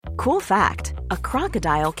Cool fact, a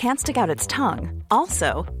crocodile can't stick out its tongue.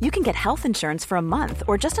 Also, you can get health insurance for a month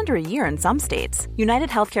or just under a year in some states. United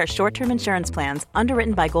Healthcare short-term insurance plans,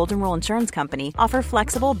 underwritten by Golden Rule Insurance Company, offer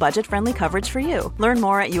flexible, budget-friendly coverage for you. Learn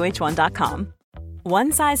more at uh1.com.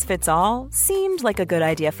 One size fits all seemed like a good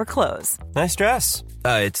idea for clothes. Nice dress.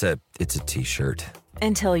 It's a t-shirt.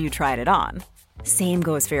 Until you tried it on. Same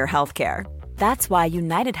goes for your healthcare. That's why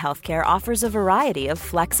United Healthcare offers a variety of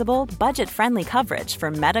flexible, budget-friendly coverage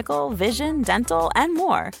for medical, vision, dental, and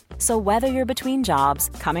more. So whether you're between jobs,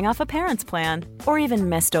 coming off a parent's plan, or even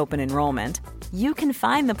missed open enrollment, you can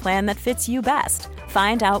find the plan that fits you best.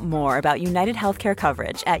 Find out more about United Healthcare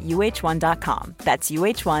coverage at uh1.com. That's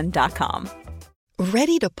uh1.com.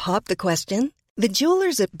 Ready to pop the question? The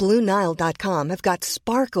jewelers at BlueNile.com have got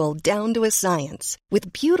sparkle down to a science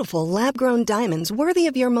with beautiful lab-grown diamonds worthy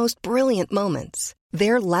of your most brilliant moments.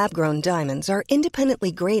 Their lab-grown diamonds are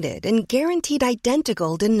independently graded and guaranteed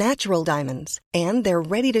identical to natural diamonds, and they're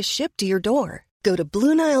ready to ship to your door. Go to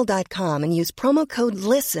BlueNile.com and use promo code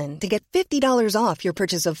LISTEN to get $50 off your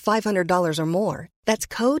purchase of $500 or more. That's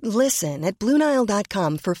code LISTEN at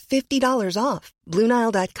BlueNile.com for $50 off.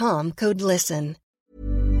 BlueNile.com, code LISTEN.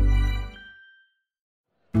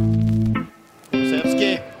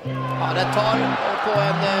 Kulusevski, ja det tar på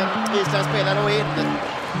en isländsk spelare och in.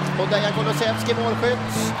 Och Dejan Kulusevski målskytt.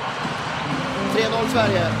 3-0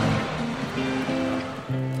 Sverige.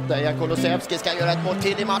 Dejan Kulusevski ska göra ett mål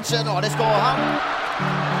till i matchen. Ja det ska han.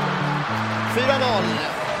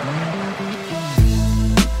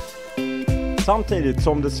 4-0. Samtidigt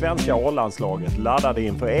som det svenska A-landslaget laddade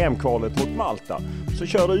inför EM-kvalet mot Malta så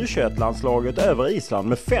körde U21-landslaget över Island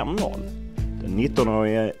med 5-0. Den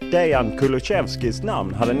 19-årige Dejan Kulusevskis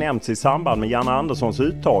namn hade nämnts i samband med Janne Anderssons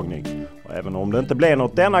uttagning. Och även om det inte blev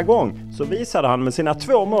något denna gång så visade han med sina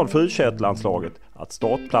 2 mål för U21-landslaget att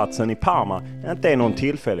startplatsen i Parma inte är någon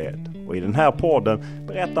tillfällighet. Och i den här podden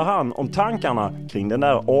berättar han om tankarna kring den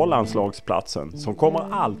där A-landslagsplatsen som kommer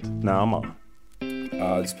allt närmare.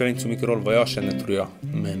 Ja, det spelar inte så mycket roll vad jag känner tror jag.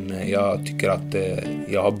 Men jag tycker att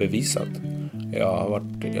jag har bevisat. Jag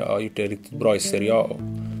har gjort det riktigt bra i Serie A.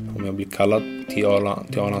 Om jag blir kallad till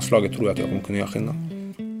A-landslaget tror jag att jag kommer kunna göra skillnad.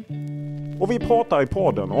 Och vi pratar i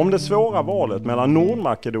podden om det svåra valet mellan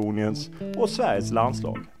Nordmakedoniens och Sveriges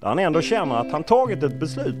landslag. Där han ändå känner att han tagit ett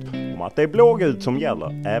beslut om att det är blågult som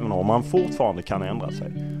gäller, även om han fortfarande kan ändra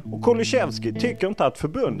sig. Och Kulusevski tycker inte att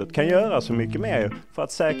förbundet kan göra så mycket mer för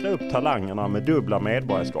att säkra upp talangerna med dubbla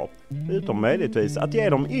medborgarskap. Utom möjligtvis att ge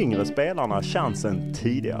de yngre spelarna chansen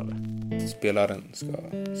tidigare. Spelaren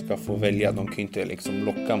ska få välja, de kan inte liksom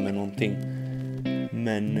locka med någonting.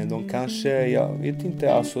 Men de kanske, jag vet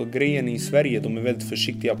inte, alltså grejen i Sverige, de är väldigt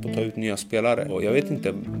försiktiga på att ta ut nya spelare. Och jag vet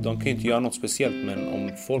inte, de kan ju inte göra något speciellt, men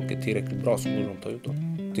om folk är tillräckligt bra så borde de ta ut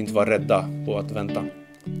dem. Att inte vara rädda på att vänta.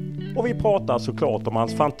 Och vi pratar såklart om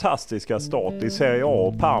hans fantastiska start i Serie A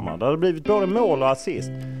och Parma, där det blivit både mål och assist.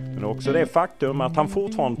 Men också det faktum att han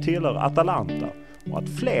fortfarande tillhör Atalanta. Och att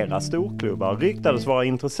flera storklubbar ryktades vara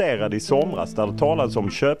intresserade i somras, där det talades om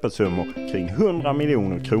köpesummor kring 100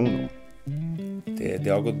 miljoner kronor. Det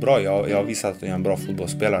har gått bra. Jag har visat att jag är en bra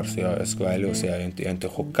fotbollsspelare, så jag ska vara ärlig och säga jag är inte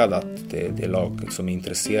chockad att det är lag som är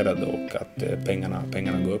intresserade och att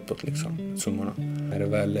pengarna går uppåt liksom, summorna. När det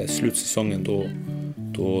väl är slutsäsongen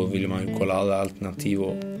då vill man ju kolla alla alternativ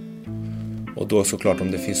och då såklart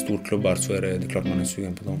om det finns storklubbar så är det klart man är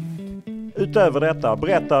sugen på dem. Utöver detta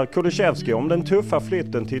berättar Kulusevski om den tuffa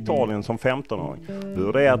flytten till Italien som 15-åring.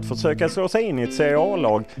 Hur det är att försöka slå sig in i ett Serie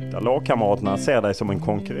A-lag där lagkamraterna ser dig som en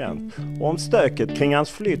konkurrent. Och om stöket kring hans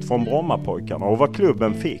flytt från Brommapojkarna och vad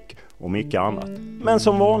klubben fick och mycket annat. Men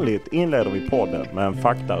som vanligt inleder vi podden med en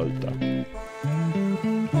faktaruta.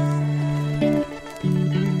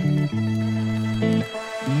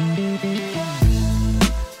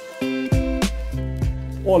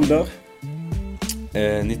 Ålder?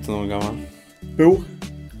 19 år gammal. Bor?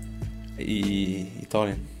 I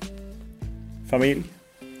Italien. Familj?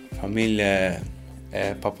 Familj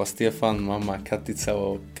pappa Stefan, mamma Katica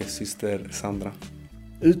och syster Sandra.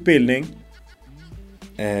 Utbildning?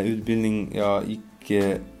 Utbildning, jag gick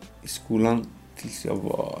i skolan tills jag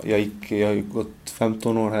har gått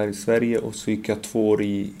 15 år här i Sverige och så gick jag 2 år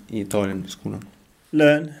i Italien i skolan.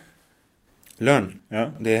 Lön?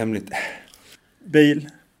 Ja. Det är hemligt. Bil?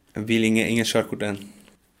 Bil, ingen körkort än.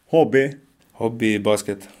 Hobby,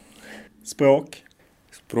 basket.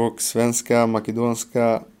 Språk, svenska,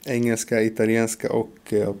 makedonska, engelska, italienska och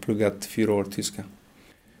jag har pluggat 4 år tyska.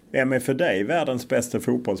 Vem är för dig världens bästa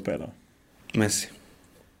fotbollsspelare? Messi.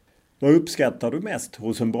 Vad uppskattar du mest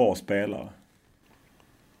hos en bra spelare?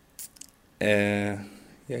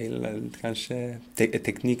 Jag gillar kanske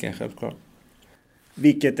tekniken självklart.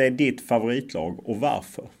 Vilket är ditt favoritlag och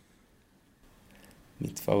varför?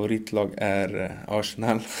 Mitt favoritlag är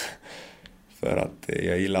Arsenal. För att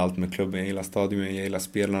jag gillar allt med klubben. Jag gillar stadion, jag gillar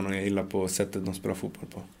spelarna och jag gillar på sättet de spelar fotboll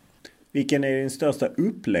på. Vilken är din största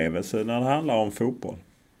upplevelse när det handlar om fotboll?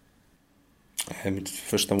 Mitt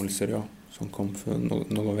första mål i Serie A som kom för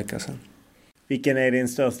någon vecka sedan. Vilken är din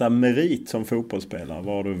största merit som fotbollsspelare?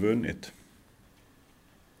 Vad har du vunnit?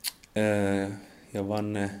 Jag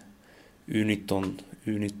vann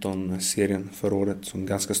U19-serien förra året som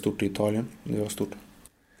ganska stort i Italien. Det var stort.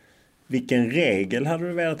 Vilken regel hade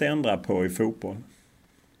du velat ändra på i fotboll?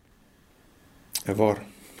 VAR.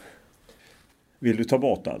 Vill du ta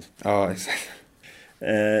bort allt? Ja, exakt.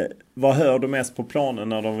 Vad hör du mest på planen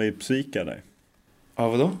när de vill psyka dig? Ja,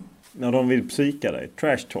 vadå? När de vill psyka dig.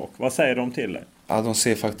 Trash talk. Vad säger de till dig? Ja, de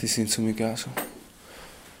säger faktiskt inte så mycket alltså.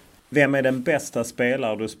 Vem är den bästa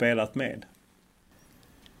spelare du spelat med?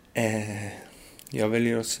 Jag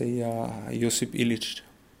väljer att säga Josip Ilić.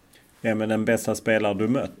 Vem är den bästa spelare du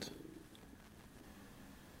mött?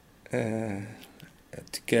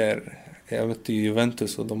 Jag vet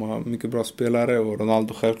Juventus och de har mycket bra spelare och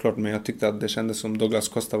Ronaldo självklart, men jag tyckte att det kändes som Douglas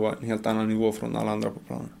Costa var en helt annan nivå från alla andra på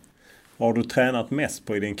planen. Vad har du tränat mest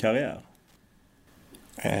på i din karriär?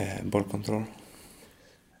 Bollkontroll.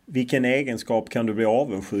 Vilken egenskap kan du bli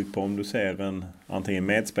avundsjuk på om du ser en antingen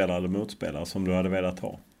medspelare eller motspelare som du hade velat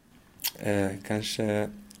ha? Kanske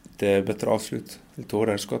det är bättre avslut, lite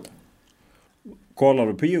hårdare skott. Kollar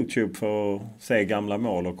du på YouTube för att se gamla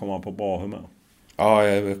mål och komma på bra humör? Ja,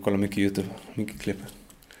 jag kollar mycket YouTube, mycket klipp.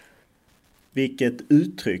 Vilket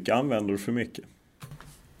uttryck använder du för mycket?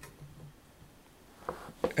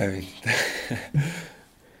 Jag vet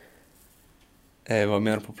inte. Vad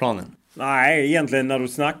menar du på planen? Nej, egentligen när du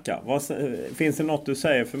snackar. Finns det något du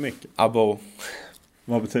säger för mycket? Abo.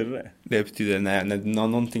 Vad betyder det? Det betyder när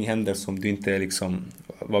någonting händer som du inte liksom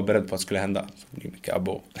var beredd på att skulle hända. Så blir det mycket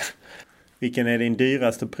abo. Vilken är din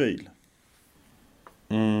dyraste pryl?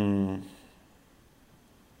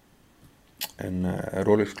 En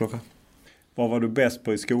Rolex-klocka. Vad var du bäst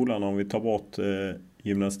på i skolan om vi tar bort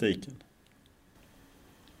gymnastiken?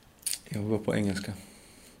 Jag var på engelska.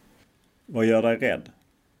 Vad gör dig rädd?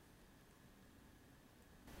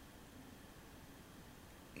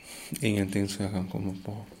 Ingenting som jag kan komma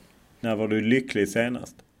på. När var du lycklig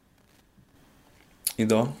senast?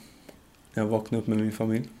 Idag. Jag vaknade upp med min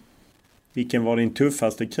familj. Vilken var din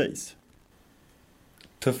tuffaste kris?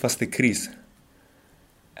 Tuffaste kris?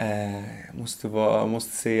 Jag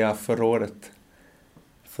måste säga förra året.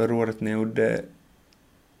 Förra året när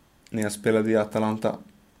jag spelade i Atalanta,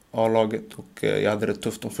 A-laget, och jag hade det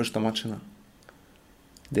tufft de första matcherna.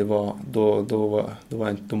 Då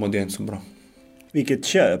mådde jag inte så bra. Vilket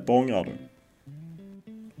köp ångrar du?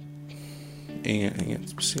 Inget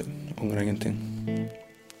speciellt. Ångrar ingenting.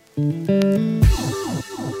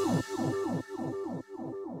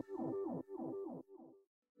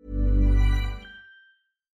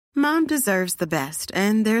 Mom deserves the best,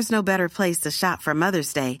 and there's no better place to shop for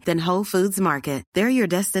Mother's Day than Whole Foods Market. They're your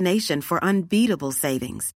destination for unbeatable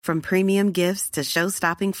savings, from premium gifts to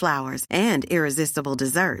show-stopping flowers and irresistible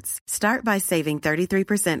desserts. Start by saving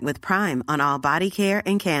 33% with Prime on all body care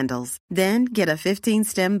and candles. Then get a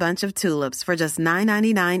 15-stem bunch of tulips for just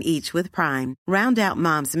 $9.99 each with Prime. Round out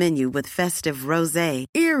Mom's menu with festive rosé,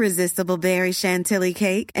 irresistible berry chantilly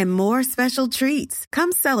cake, and more special treats.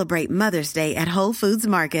 Come celebrate Mother's Day at Whole Foods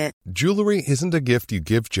Market. Jewelry isn't a gift you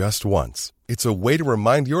give just once. It's a way to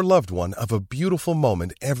remind your loved one of a beautiful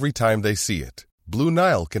moment every time they see it. Blue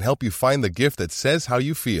Nile can help you find the gift that says how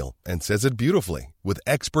you feel and says it beautifully, with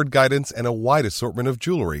expert guidance and a wide assortment of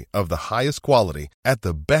jewelry of the highest quality at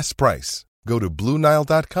the best price. Go to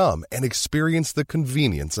BlueNile.com and experience the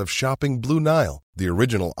convenience of shopping Blue Nile, the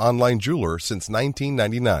original online jeweler since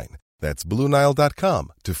 1999. That's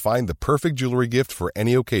BlueNile.com to find the perfect jewelry gift for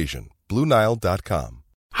any occasion. BlueNile.com.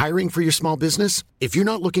 Hiring for your small business? If you're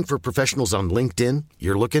not looking for professionals on LinkedIn,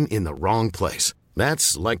 you're looking in the wrong place.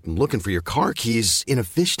 That's like looking for your car keys in a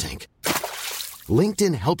fish tank.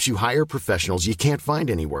 LinkedIn helps you hire professionals you can't find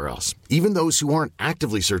anywhere else, even those who aren't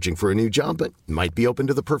actively searching for a new job but might be open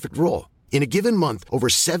to the perfect role. In a given month, over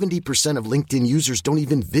 70% of LinkedIn users don't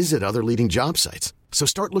even visit other leading job sites. So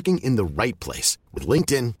start looking in the right place. With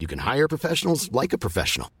LinkedIn, you can hire professionals like a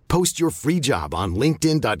professional. Post your free job on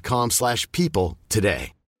linkedin.com/people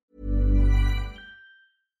today.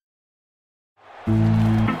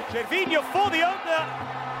 Gervinho for the opener,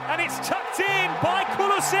 and it's tucked in by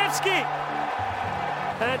Kulusevski.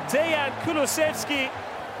 And Dejan Kulusevski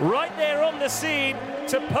right there on the scene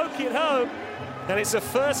to poke it home. And it's a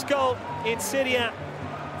first goal in Serie A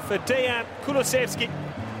for Dejan Kulusevski.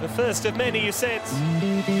 The first of many, you said.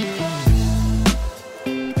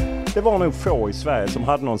 Det var nog få i Sverige som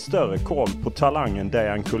hade någon större koll på talangen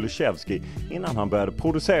Dejan Kulusevski innan han började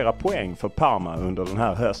producera poäng för Parma under den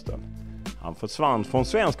här hösten. Han försvann från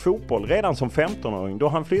svensk fotboll redan som 15-åring då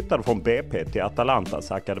han flyttade från BP till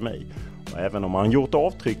Atalantas akademi. Och även om han gjort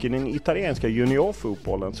avtryck i den italienska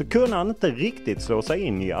juniorfotbollen så kunde han inte riktigt slå sig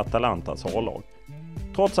in i Atalantas A-lag.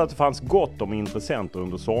 Trots att det fanns gott om intressenter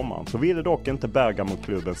under sommaren så ville dock inte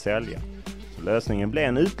Bergamo-klubben sälja. Så lösningen blev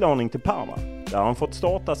en utlåning till Parma, där han fått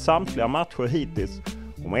starta samtliga matcher hittills.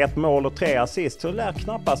 Och med 1 mål och 3 assist så lär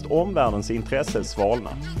knappast omvärldens intresse svalna.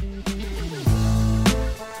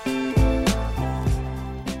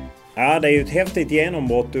 Ja, det är ju ett häftigt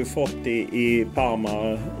genombrott du fått i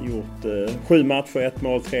Parma. Gjort 7 matcher, 1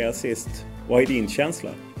 mål, 3 assist. Vad är din känsla?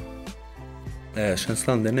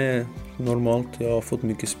 Känslan den är normalt. Jag har fått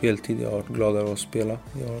mycket speltid. Jag har gladare att spela.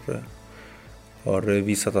 Jag har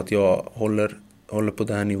visat att jag håller på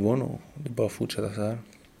den här nivån och det är bara att fortsätta så här.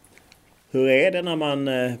 Hur är det när man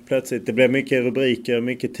plötsligt, det blir mycket rubriker,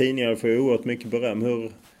 mycket tidningar, får oerhört mycket beröm.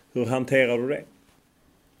 Hur hanterar du det?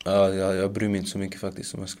 Ja, jag bryr mig inte så mycket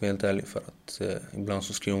faktiskt, om jag ska vara helt ärlig, för att ibland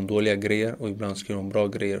så skriver de dåliga grejer och ibland skriver de bra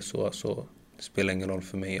grejer, så det spelar ingen roll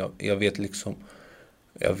för mig.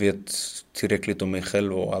 Jag vet tillräckligt om mig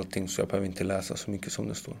själv och allting, så jag behöver inte läsa så mycket som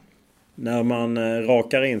det står. När man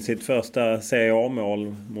rakar in sitt första Serie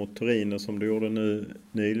A-mål mot Torino som du gjorde nu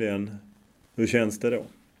nyligen, hur känns det då?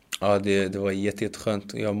 Ja, det var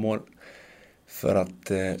jätteskönt att göra mål. För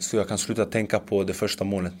att så jag kan sluta tänka på det första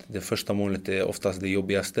målet. Det första målet är oftast det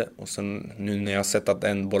jobbigaste. Och sen nu när jag har sett att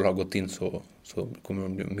en boll har gått in så kommer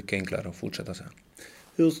det bli mycket enklare att fortsätta så här.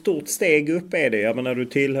 Hur stort steg upp är det? Jag menar, du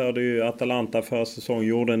tillhörde ju Atalanta för säsong,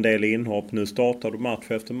 gjorde en del inhopp. Nu startar du match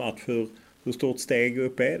efter match. Hur stort steg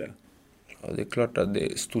upp är det? Ja, det är klart att det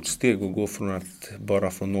är ett stort steg att gå från att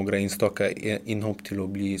bara från några enstaka inhopp till att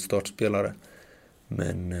bli startspelare.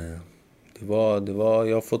 Men jag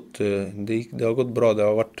har fått, det har gått bra, det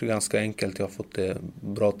har varit ganska enkelt. Jag har fått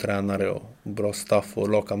bra tränare och bra staff och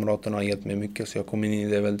lagkamraterna har gett mig mycket, så jag kom in i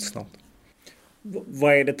det väldigt snabbt.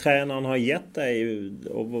 Vad är det tränaren har gett dig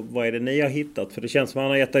och vad är det ni har hittat? För det känns som att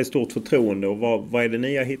han har gett dig stort förtroende, och vad är det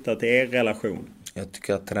ni har hittat i er relation? Jag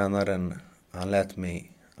tycker att tränaren, han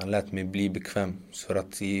lät mig bli bekväm. För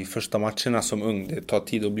att i första matcherna som ung, det tar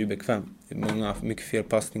tid att bli bekväm. Det är mycket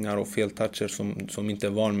felpassningar och feltoucher som inte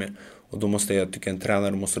är van med. Och då jag tycka en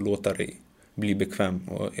tränare måste låta dig bli bekväm.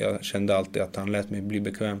 Och jag kände alltid att han lät mig bli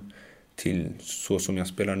bekväm till så som jag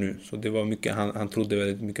spelar nu. Så det var mycket, han trodde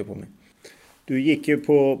väldigt mycket på mig. Du gick ju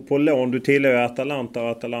på lån, du tillhör Atalanta, och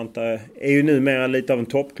Atalanta är ju numera lite av en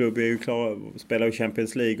toppklubb. Vi är ju klara, spelar i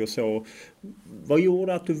Champions League och så. Vad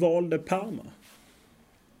gjorde att du valde Parma?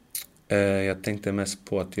 Jag tänkte mest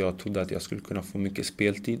på att jag trodde att jag skulle kunna få mycket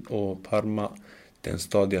speltid, och Parma, det är en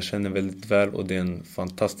stad jag känner väldigt väl och det är en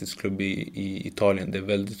fantastisk klubb i Italien. Det är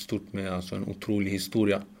väldigt stort med en otrolig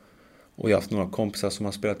historia. Och jag har haft några kompisar som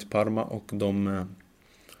har spelat i Parma och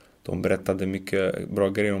de berättade mycket bra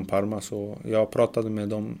grejer om Parma, så jag pratade med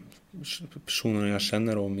de personerna jag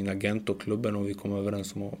känner och min agent och klubben, och vi kom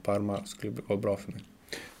överens om att Parma skulle vara bra för mig.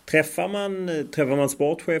 Träffar man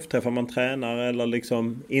sportchef, träffar man tränare eller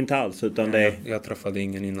liksom inte alls, utan det? Jag träffade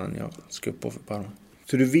ingen innan jag skrev på för Parma.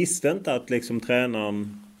 Så du visste inte att liksom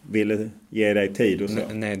tränaren ville ge dig tid och så?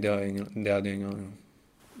 Nej, det hade jag ingen aning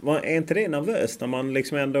om. Är inte det nervöst när man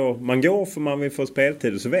liksom ändå, man går för man vill få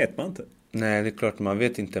speltid och så vet man inte? Nej, det är klart man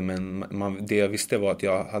vet inte, men det jag visste var att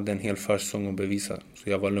jag hade en hel försäsong att bevisa. Så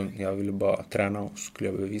jag var lugn, jag ville bara träna och skulle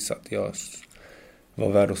jag bevisa att jag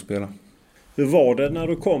var värd att spela. Hur var det när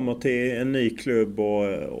du kommer till en ny klubb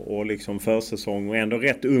och liksom försäsong och ändå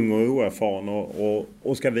rätt ung och oerfaren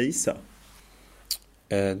och ska visa?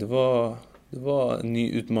 Det var en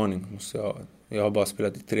ny utmaning. Jag har bara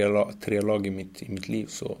spelat i tre lag i mitt liv,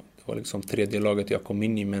 så det var liksom tredje laget jag kom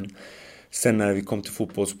in i, men sen när vi kom till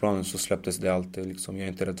fotbollsplanen så släpptes det alltid. Liksom, jag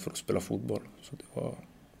är inte rädd för att spela fotboll.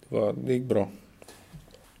 Så det gick bra.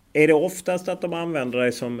 Är det oftast att de använder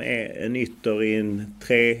dig som en ytter i en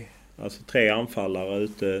tre anfallare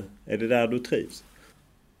ute? Är det där du trivs?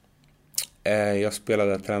 Jag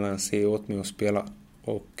spelade där tränaren säger åt mig att spela.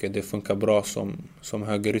 Och det funkar bra som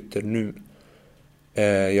högerytter nu.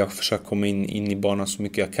 Jag försöker komma in i banan så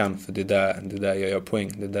mycket jag kan. För det där jag gör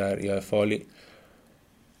poäng. Det där jag är farlig.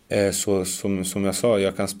 Så som jag sa,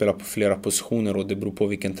 jag kan spela på flera positioner. Och det beror på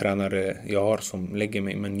vilken tränare jag har som lägger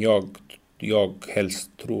mig. Men jag helst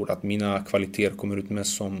tror att mina kvaliteter kommer ut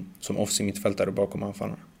mest som offensiv mittfältare bakom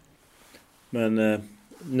anfallarna. Men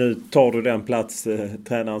nu tar du den plats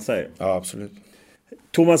tränaren säger? Ja, absolut.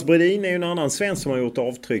 Thomas Bredin är ju en annan svensk som har gjort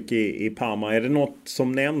avtryck i Parma. Är det något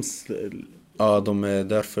som nämns? Ja, de är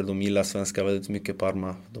därför de gillar svenska väldigt mycket,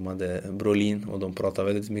 Parma. De hade Brolin och de pratar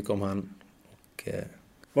väldigt mycket om han.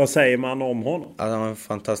 Vad säger man om honom? Han är en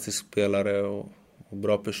fantastisk spelare och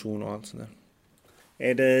bra person och allt sådär.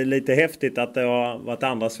 Är det lite häftigt att det har varit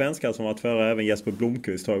andra svenskar som varit före? Även Jesper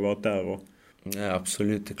Blomqvist har ju varit där. Ja,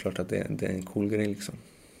 absolut. Det är klart att det är en cool grej liksom.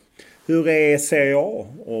 Hur är Serie A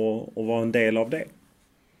och vara en del av det?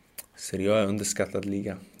 Serie A är underskattad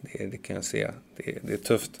liga. Det kan jag säga. Det är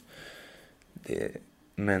tufft.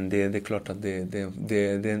 Men det är klart att det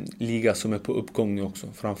är en liga som är på uppgång nu också.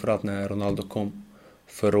 Framförallt när Ronaldo kom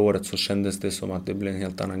förra året så kändes det som att det blev en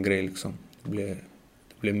helt annan grej liksom. Det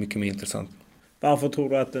blev mycket mer intressant. Varför tror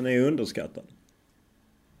du att den är underskattad?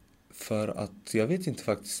 För att, jag vet inte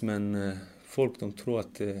faktiskt, men folk de tror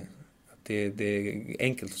att det är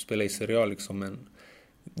enkelt att spela i Serie A liksom, men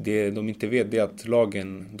det de inte vet är att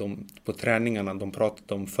lagen på träningarna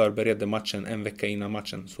de förbereder matchen en vecka innan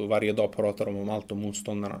matchen. Så varje dag pratar de om allt om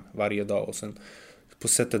motståndarna, varje dag. Och sen på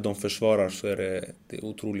sättet de försvarar så är det är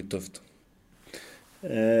otroligt tufft.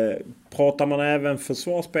 Pratar man även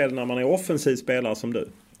försvarsspel när man är offensiv spelare som du?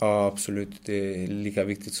 Ja, absolut. Det är lika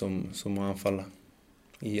viktigt som att anfalla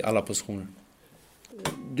i alla positioner.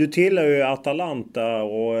 Du tillhör ju Atalanta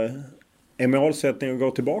och är målsättningen att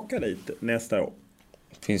gå tillbaka dit nästa år?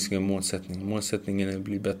 Det finns ingen målsättning. Målsättningen är att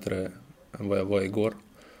bli bättre än vad jag var igår.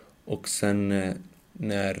 Och sen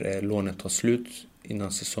när lånet tar slut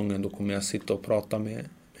innan säsongen, då kommer jag sitta och prata med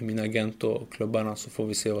min agent och klubbarna, så får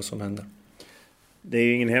vi se vad som händer. Det är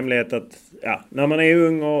ju ingen hemlighet att när man är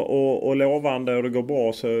ung och lovande och det går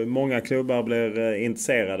bra så många klubbar blir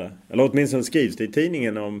intresserade. Eller åtminstone skrivs det i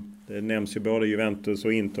tidningen om, det nämns ju både Juventus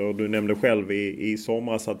och Inter, och du nämnde själv i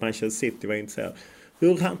somras att Manchester City var intresserad.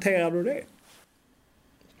 Hur hanterar du det?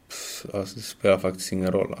 Alltså, det spelar faktiskt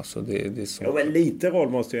ingen roll. Alltså, det är så... Ja, men lite roll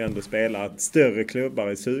måste ju ändå spela att större klubbar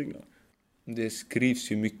är sugna. Det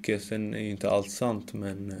skrivs ju mycket, sen är ju inte allt sant,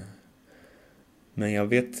 men jag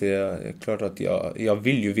vet, klart att jag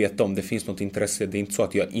vill ju veta om det finns något intresse. Det är inte så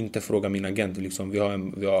att jag inte frågar min agent. Liksom, vi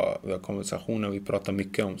har konversationer, vi pratar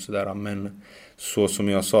mycket om sådär. Men så som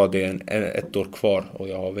jag sa, det är ett år kvar och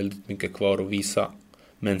jag har väldigt mycket kvar att visa.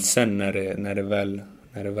 Men sen när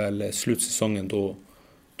det väl är slutsäsongen,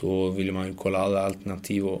 då vill man ju kolla alla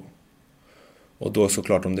alternativ. Och då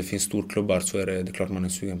såklart, om det finns storklubbar så är det klart man är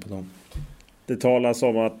sugen på dem. Det talas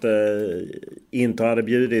om att Inter hade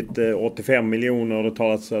bjudit 85 miljoner och det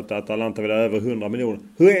talas om att Atalanta vill ha över 100 miljoner.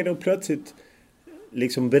 Hur är det att plötsligt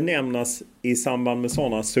liksom benämnas i samband med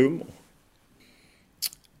sådana summor?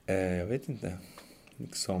 Jag vet inte.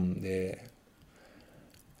 Liksom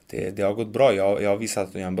det har gått bra. Jag har visat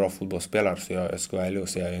att jag är en bra fotbollsspelare, så jag ska vara ärlig och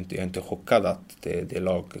säga jag är inte chockad att det är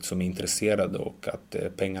lag som är intresserade och att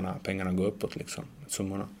pengarna går uppåt liksom,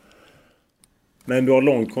 summorna. Men du har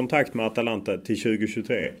långt kontakt med Atalanta till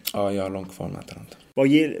 2023? Ja, jag har långt kvar med Atalanta.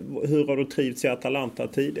 Hur har du trivts i Atalanta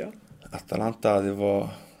tidigare? Atalanta,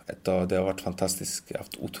 det har varit fantastiskt. Jag har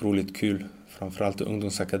haft otroligt kul. Framförallt i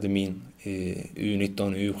ungdomsakademin. I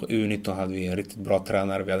U19 hade vi en riktigt bra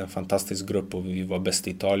tränare. Vi hade en fantastisk grupp och vi var bäst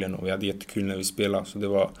i Italien. Och vi hade jättekul när vi spelade. Så det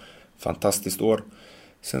var ett fantastiskt år.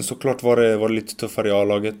 Sen såklart var det lite tuffare i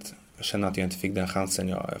A-laget. Jag kände att jag inte fick den chansen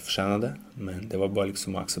jag förtjänade. Men det var bara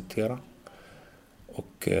liksom att acceptera.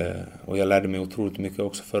 Och jag lärde mig otroligt mycket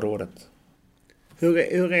också förra året. Hur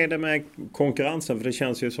är det med konkurrensen? För det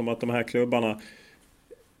känns ju som att de här klubbarna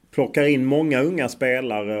plockar in många unga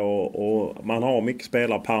spelare och man har mycket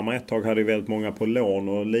spelare. Parma ett tag hade ju väldigt många på lån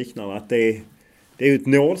och liknande. Att det är ett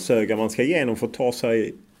nålsöga man ska igenom för att ta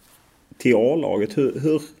sig till A-laget.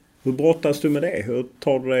 Hur brottas du med det? Hur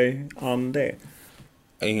tar du dig an det?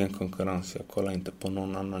 Ingen konkurrens. Jag kollar inte på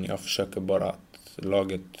någon annan. Jag försöker bara att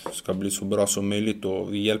laget ska bli så bra som möjligt,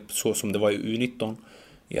 och vi hjälper så som det var i U19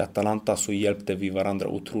 i Atalanta, så hjälpte vi varandra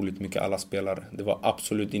otroligt mycket, alla spelare. Det var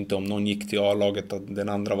absolut inte om någon gick till A-laget att den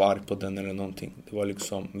andra var arg på den eller någonting. Det var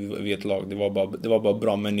liksom, vi ett lag, det var bara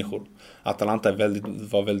bra människor. Atalanta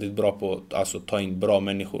var väldigt bra på att alltså ta in bra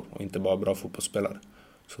människor och inte bara bra fotbollsspelare.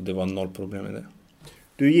 Så det var noll problem med det.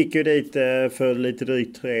 Du gick ju dit för lite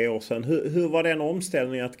drygt 3 år sedan. Hur var den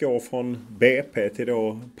omställningen att gå från BP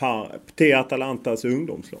till Atalantas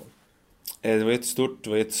ungdomslag? Det var jättestort, det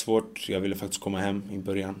var jättesvårt. Jag ville faktiskt komma hem i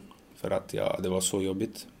början för att det var så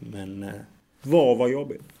jobbigt. Men vad var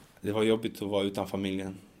jobbigt? Det var jobbigt att vara utan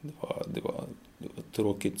familjen. Det var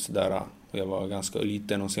tråkigt sådär. Jag var ganska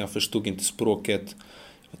liten och sen jag förstod inte språket.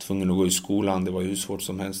 Jag var tvungen att gå i skolan. Det var ju svårt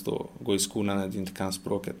som helst att gå i skolan när jag inte kan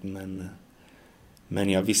språket. Men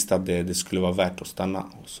jag visste att det skulle vara värt att stanna.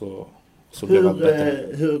 Och Så blev allt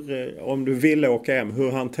bättre. Om du ville åka hem,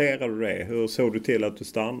 hur hanterade du det? Hur såg du till att du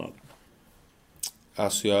stannade?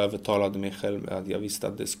 Alltså jag övertalade mig själv att jag visste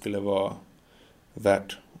att det skulle vara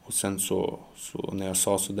värt. Och sen så när jag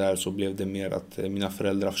sa så där så blev det mer att mina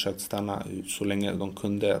föräldrar försökte stanna så länge de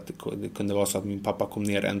kunde. Att det kunde vara så att min pappa kom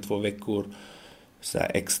ner 1-2 veckor så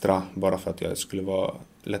här extra bara för att jag skulle vara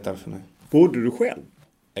lättare för mig. Bodde du själv?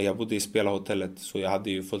 Jag bodde i spelarhotellet så jag hade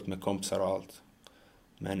ju fullt med kompisar och allt.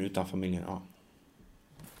 Men utan familjen, ja.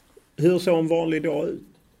 Hur såg en vanlig dag ut?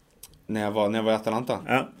 När jag var i Atalanta?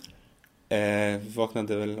 Ja. Vi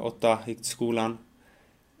vaknade väl 8, gick till skolan.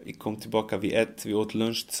 Vi kom tillbaka vid 1, vi åt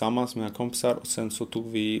lunch tillsammans med mina kompisar. Och sen så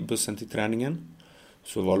tog vi bussen till träningen.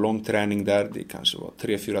 Så det var lång träning där, det kanske var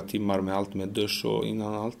 3-4 timmar med allt med dusch och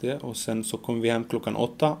innan allt det. Och sen så kom vi hem klockan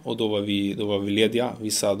 8 och då var vi lediga.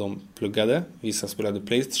 Vissa de pluggade, vissa spelade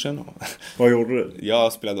PlayStation. Vad gjorde du?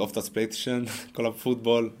 Jag spelade oftast PlayStation, kollade på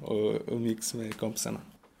fotboll och umgicks med kompisarna.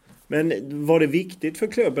 Men var det viktigt för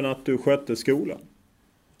klubben att du skötte skolan?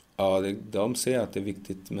 Ja, de säger att det är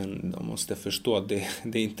viktigt, men de måste förstå att det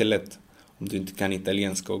är inte lätt om du inte kan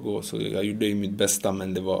italienska och gå. Så jag gjorde ju mitt bästa,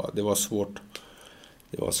 men det var svårt.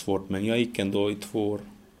 Det var svårt, men jag gick ändå i 2 år.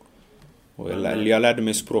 Och jag lärde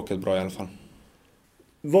mig språket bra i alla fall.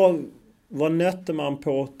 Vad nötte man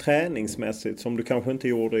på träningsmässigt som du kanske inte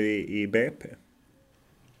gjorde i BP?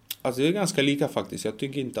 Alltså det är ganska lika faktiskt. Jag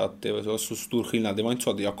tycker inte att det var så stor skillnad. Det var inte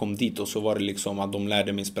så att jag kom dit och så var det liksom att de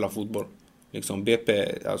lärde mig spela fotboll. Liksom BP,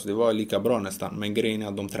 alltså det var lika bra nästan. Men grejen är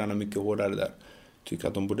att de tränar mycket hårdare där. Tycker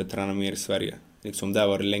att de borde träna mer i Sverige. Liksom där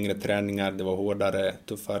var det längre träningar, det var hårdare,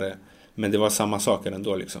 tuffare. Men det var samma saker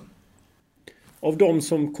ändå liksom. Av de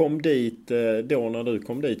som kom dit då när du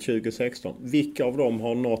kom dit 2016, vilka av dem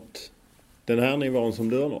har nått den här nivån som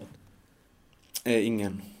du har nått?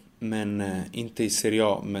 Ingen. Men inte i Serie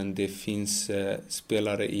A. Men det finns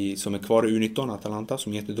spelare som är kvar i U19, Atalanta,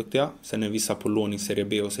 som är jätteduktiga. Sen är vissa på lån i Serie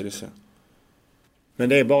B och Serie C. Men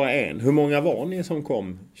det är bara en. Hur många var ni som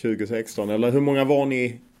kom 2016? Eller hur många var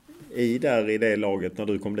ni i det laget när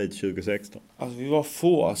du kom dit 2016? Alltså vi var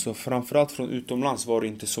få. Alltså, framförallt från utomlands var det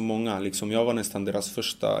inte så många. Liksom, jag var nästan deras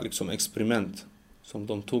första experiment som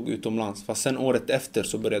de tog utomlands. Fast sen året efter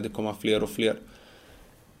så började det komma fler och fler.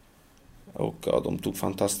 Och ja, de tog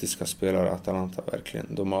fantastiska spelare, Atalanta verkligen.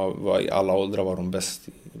 De var i alla åldrar var de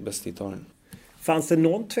bäst i Italien. Fanns det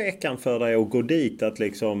någon tvekan för dig att gå dit att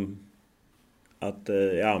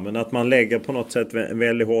man lägger på något sätt en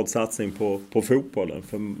väldigt hård satsning på fotbollen?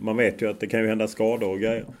 För man vet ju att det kan ju hända skador och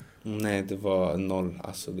grejer. Nej, det var noll.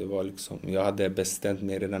 Alltså det var jag hade bestämt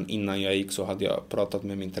mig redan innan jag gick, så hade jag pratat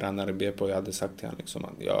med min tränare BP och jag hade sagt till honom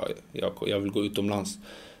att jag vill gå utomlands.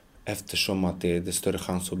 Eftersom att det är större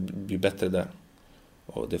chans att bli bättre där.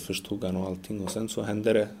 Och det förstod han och allting. Och sen så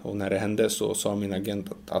hände det. Och när det hände så sa min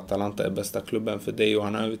agent att Atalanta är bästa klubben för dig. Och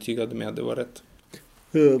han övertygade mig att det var rätt.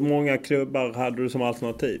 Hur många klubbar hade du som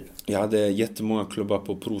alternativ? Jag hade jättemånga klubbar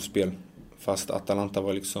på provspel. Fast Atalanta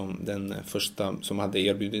var den första som hade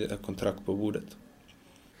erbjudit ett kontrakt på bordet.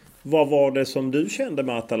 Vad var det som du kände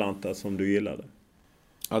med Atalanta som du gillade?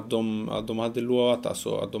 Att de hade lovat,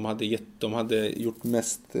 alltså, att de hade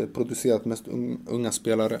producerat mest unga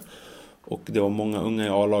spelare. Och det var många unga i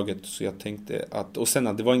A-laget, så jag tänkte och sen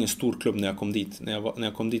att det var ingen stor klubb när jag kom dit. När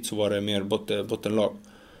jag kom dit så var det mer bottenlag.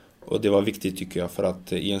 Och det var viktigt tycker jag, för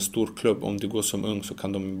att i en stor klubb, om du går som ung så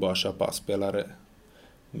kan de bara köpa spelare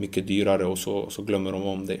mycket dyrare och så glömmer de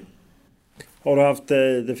om dig. Har du haft,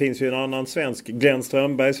 det finns ju en annan svensk, Glenn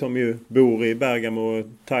Strömberg, som ju bor i Bergamo och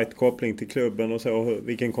tajt koppling till klubben och så.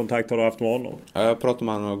 Vilken kontakt har du haft med honom? Ja, jag har pratat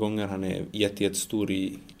med honom några gånger. Han är jättestor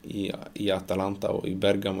i Atalanta och i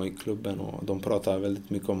Bergamo i klubben, och de pratar väldigt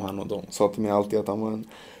mycket om han, och de sa till mig alltid att han var en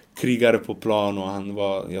krigare på plan,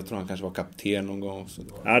 och jag tror han kanske var kapten någon gång. Så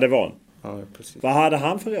ja, det var han. Ja, precis. Vad hade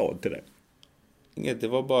han för råd till det? Det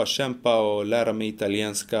var bara att kämpa och lära mig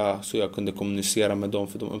italienska så jag kunde kommunicera med dem,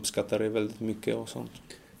 för de uppskattar det väldigt mycket och sånt.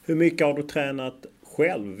 Hur mycket har du tränat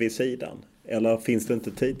själv vid sidan? Eller finns det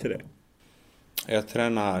inte tid till det? Jag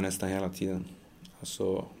tränar nästan hela tiden.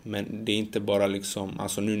 Alltså, men det är inte bara nu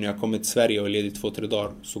när jag kommer till Sverige och är ledig 2-3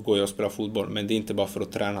 dagar så går jag och spelar fotboll. Men det är inte bara för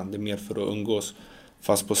att träna, det är mer för att umgås.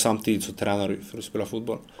 Fast på samtidigt så tränar du för att spela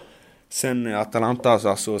fotboll. Sen Atalanta,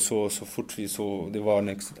 alltså, så fort det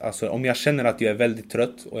var om jag känner att jag är väldigt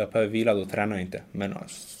trött och jag behöver vila, då tränar jag inte. Men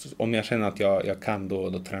om jag känner att jag kan,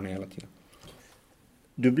 då tränar jag hela tiden.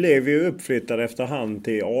 Du blev ju uppflyttad efterhand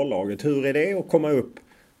till A-laget. Hur är det att komma upp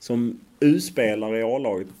som U-spelare i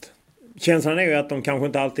A-laget? Känslan är ju att de kanske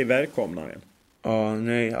inte alltid är välkomna än. Ja,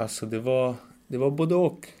 nej, alltså det var både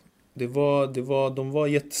och. De var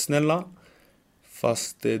jättesnälla.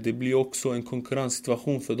 Fast det blir också en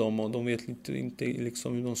konkurrenssituation för dem och de vet inte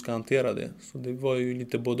liksom hur de ska hantera det. Så det var ju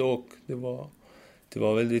lite både och. Det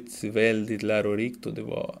var väldigt, väldigt lärorikt och det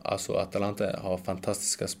var, alltså Atalanta har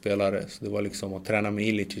fantastiska spelare. Så det var liksom att träna med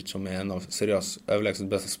Ilicic som är en av seriöst överlägset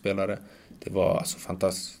bästa spelare. Det var alltså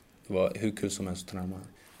fantastiskt. Det var hur kul som helst att träna med.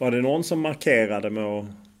 Var det någon som markerade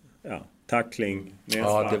med tackling?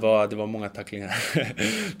 Ja, det var många tacklingar.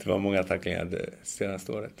 Det var många tacklingar det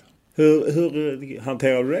senaste året. Hur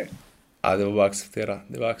hanterade du det? Ja, det var bara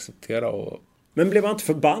att acceptera. Men blev man inte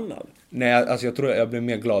förbannad? Nej, alltså jag tror jag blev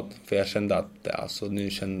mer glad. För jag kände att alltså, nu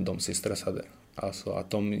kände de sig stressade. Alltså att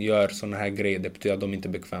de gör såna här grejer, det betyder att de inte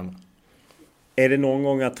är bekväma. Är det någon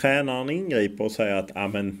gång att tränaren ingriper och säger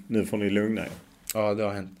att men nu får ni lugna er? Ja, det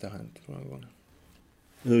har hänt många gånger.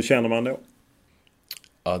 Hur känner man då?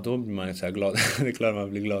 Ja, då blir man ju så här glad. Det är klart man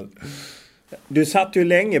blir glad. Du satt ju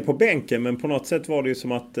länge på bänken, men på något sätt var det ju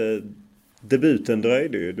som att debuten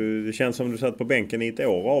dröjde ju. Det känns som du satt på bänken i ett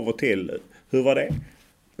år av och till. Hur var det?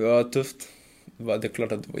 Det var tufft. Det är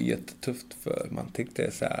klart att det var jättetufft, för man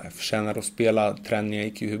tyckte så här, förtjänar att spela. Träningen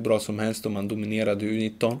gick ju hur bra som helst och man dominerade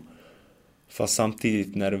U19. Fast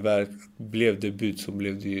samtidigt när det väl blev debut så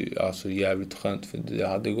blev det ju alltså jävligt skönt, för det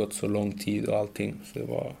hade gått så lång tid och allting. Så det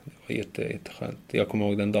var jätteskönt. Jag kommer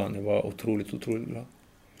ihåg den dagen, jag var otroligt glad.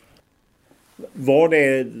 Var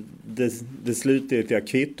det slutgiltiga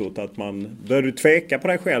kvittot att man började tveka på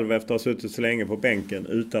dig själv efter att ha suttit så länge på bänken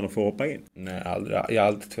utan att få hoppa in? Nej, aldrig. Jag har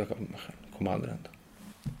alltid tvekat på mig själv. Kommer aldrig hända.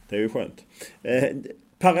 Det är ju skönt.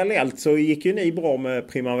 Parallellt så gick ju ni bra med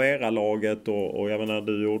Primavera-laget och jag menar,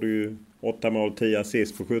 du gjorde ju 8 mål, 10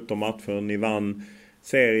 assist på 17 matcher. Ni vann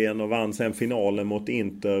serien och vann sen finalen mot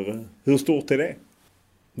Inter. Hur stort är det?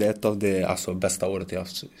 Det är ett av de bästa året jag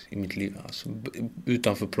haft i mitt liv. Alltså,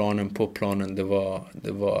 utanför planen, på planen, det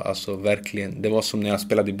var alltså verkligen, det var som när jag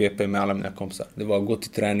spelade i BP med alla mina kompisar. Det var att gå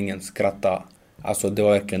till träningen, skratta. Alltså det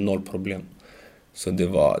var verkligen noll problem. Så det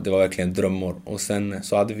var verkligen drömmar. Och sen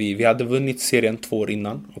så hade vi hade vunnit serien 2 år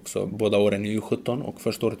innan också, båda åren i U17 och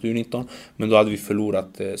första året i U19. Men då hade vi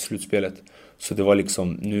förlorat slutspelet. Så det var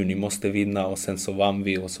liksom, nu ni måste vinna, och sen så vann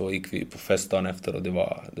vi och så gick vi på festdagen efter och det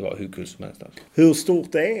var hur kul som helst. Hur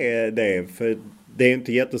stort är det? För det är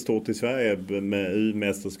inte jättestort i Sverige med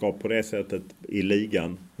U-mästerskap på det sättet i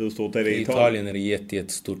ligan. Hur stort är det i Italien? I Italien är det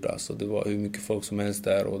jättestort alltså. Det var hur mycket folk som helst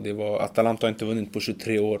där, och det var, Atalanta har inte vunnit på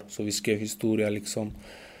 23 år, så vi skrev historia liksom.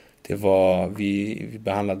 Det var, vi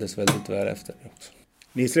behandlades väldigt väl efter det också.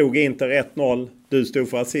 Ni slog Inter 1-0, du stod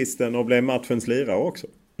för assisten och blev matchens lirare också.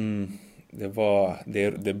 Det var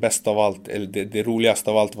det bästa av allt, eller det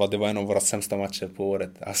roligaste av allt var att det var en av våra sämsta matcher på året.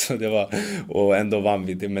 Alltså det var, och ändå vann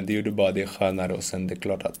vi det, men det gjorde bara det skönare. Och sen det är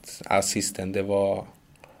klart att assisten, det var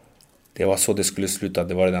så det skulle sluta.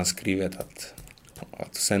 Det var redan skrivet att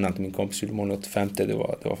sen att min kompis gjorde mål 85, det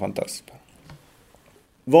var fantastiskt.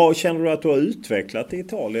 Vad känner du att du har utvecklat i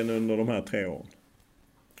Italien under de här 3 åren?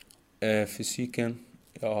 Fysiken,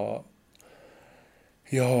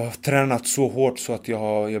 jag har tränat så hårt så att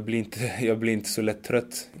jag blir inte så lätt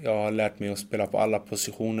trött. Jag har lärt mig att spela på alla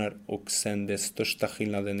positioner, och sen det största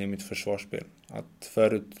skillnaden är mitt försvarsspel. Att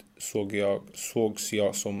förut sågs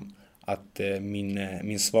jag som att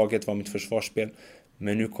min svaghet var mitt försvarsspel,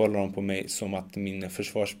 men nu kollar de på mig som att mitt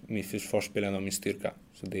försvarsspel är min styrka.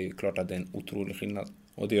 Så det är klart att det är en otrolig skillnad,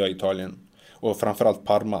 och det är Italien. Och framförallt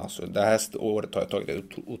Parma. Så det här året har jag tagit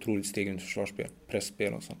ett otroligt steg i mitt försvarsspel,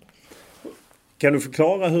 pressspel och sånt. Kan du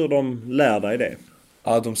förklara hur de lär dig det?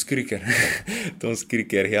 Ja, de skriker. De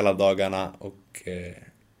skriker hela dagarna, och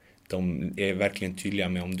de är verkligen tydliga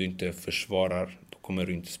med om du inte försvarar, då kommer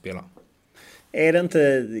du inte spela.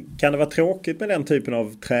 Kan det vara tråkigt med den typen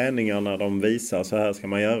av träningar när de visar så här ska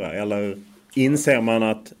man göra? Eller inser man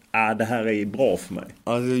att det här är bra för mig?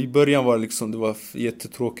 Alltså, i början var det var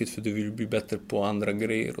jättetråkigt, för du vill bli bättre på andra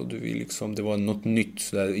grejer, och det var något nytt.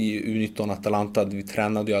 Så där, i U19 Atalanta, vi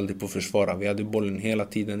tränade ju aldrig på försvara. Vi hade bollen hela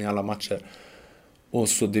tiden i alla matcher. Och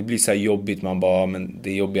så det blir så här jobbigt, man bara, men det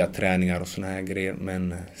är jobbiga träningar och såna här grejer.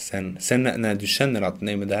 Men sen när du känner att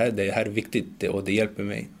nej, men det här är viktigt och det hjälper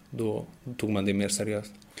mig, då tog man det mer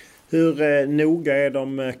seriöst. Hur noga är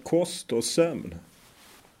de med kost och sömn?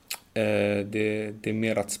 Det är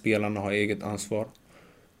mer att spelarna har eget ansvar,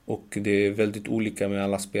 och det är väldigt olika med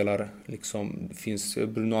alla spelare. Liksom, det finns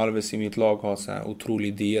Bruno Alves i mitt lag har så här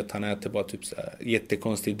otrolig diet, han äter bara typ så här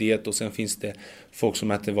jättekonstig diet, och sen finns det folk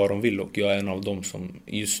som äter vad de vill, och jag är en av dem som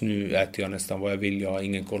just nu äter jag nästan vad jag vill. Jag har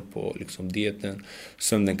ingen koll på liksom dieten.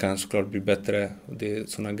 Sömnen kan såklart bli bättre, och det är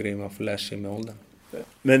såna grejer man får lära sig med åldern.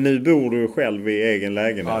 Men nu bor du själv i egen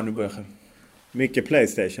lägenhet? Ja, nu bor jag själv. Mycket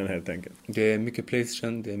PlayStation helt enkelt? Det är mycket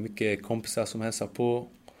PlayStation, det är mycket kompisar som hälsar på.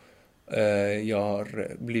 Jag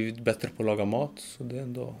har blivit bättre på att laga mat, så det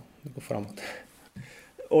går framåt.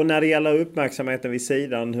 Och när det gäller uppmärksamheten vid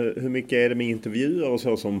sidan, hur mycket är det med intervjuer och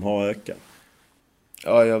så som har ökat?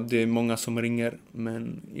 Ja, det är många som ringer,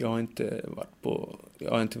 men jag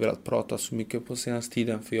har inte velat prata så mycket på senaste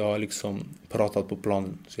tiden, för jag har liksom pratat på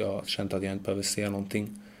planen, så jag har känt att jag inte behöver säga någonting.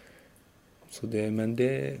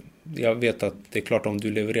 Jag vet att det är klart, om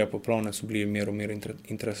du levererar på planen så blir det mer och mer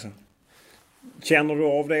intresse. Känner du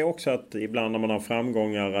av det också, att ibland när man har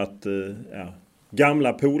framgångar att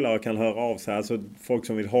gamla polare kan höra av sig, alltså folk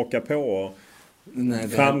som vill haka på och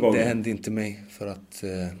framgångar? Nej, det händer inte mig, för att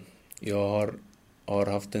jag har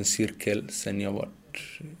haft en cirkel sen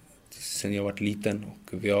jag varit liten,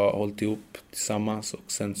 och vi har hållit ihop tillsammans,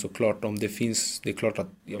 och sen såklart om det finns, det är klart att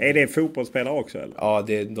är det fotbollsspelare också eller? Ja,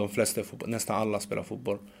 det är de flesta nästan alla spelar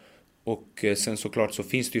fotboll. Och sen såklart så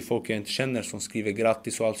finns det ju folk jag inte känner som skriver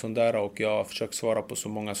grattis och allt sånt där, och jag har försökt svara på så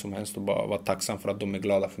många som helst och bara vara tacksam för att de är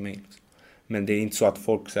glada för mig. Men det är inte så att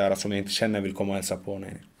folk så här, som jag inte känner vill komma och hälsa på.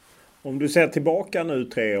 Nej. Om du ser tillbaka nu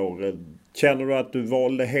 3 år, känner du att du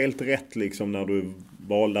valde helt rätt liksom när du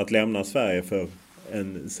valde att lämna Sverige för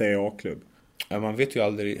en CA-klubb? Ja, man vet ju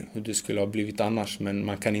aldrig hur det skulle ha blivit annars, men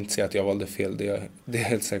man kan inte säga att jag valde fel, det är jag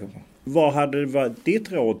helt säker på. Vad hade varit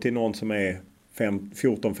ditt råd till någon som är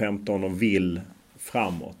 14-15 och vill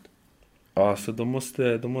framåt? Ja, så de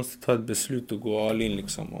måste ta ett beslut och gå all in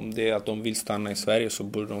liksom. Om det är att de vill stanna i Sverige så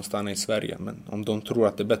borde de stanna i Sverige. Men om de tror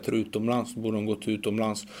att det är bättre utomlands så borde de gå till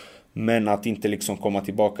utomlands. Men att inte liksom komma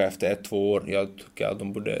tillbaka efter 1-2 år. Jag tycker att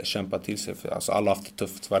de borde kämpa till sig. För alltså alla har haft det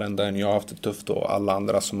tufft. Varenda en jag har haft det tufft, och alla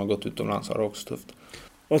andra som har gått utomlands har också tufft.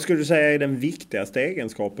 Vad skulle du säga är den viktigaste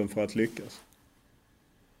egenskapen för att lyckas?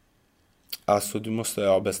 Alltså du måste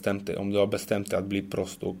ha bestämt dig. Om du har bestämt dig att bli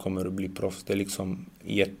proffs, då kommer du bli proffs. Det är liksom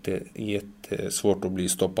jättesvårt att bli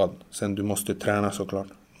stoppad. Sen du måste träna såklart.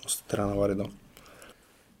 Du måste träna varje dag.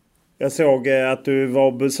 Jag såg att du var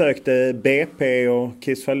och besökte BP och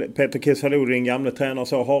Peter Kisvalou, din gamla tränare.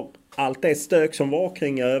 Så har allt det stök som var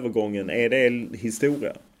kring övergången, är det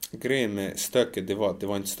historia? Grejen med stöket, det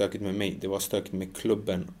var inte stöket med mig. Det var stöket med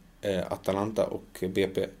klubben Atalanta och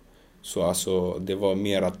BP. Så alltså det var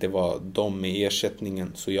mer att det var de med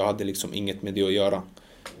ersättningen. Så jag hade liksom inget med det att göra.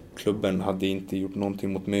 Klubben hade inte gjort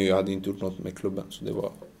någonting mot mig. Jag hade inte gjort något med klubben. Så det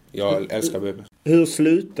var... Jag älskar BP. Hur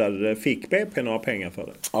slutade det? Fick BP några pengar för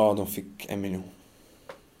det? Ja, de fick 1 miljon.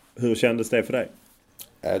 Hur kändes det för dig?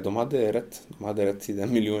 De hade rätt. De hade rätt till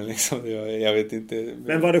 1 miljon liksom. Jag vet inte.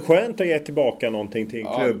 Men var det skönt att ge tillbaka någonting till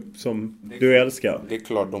en klubb som du älskar? Det är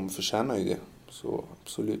klart, de förtjänar ju det. Så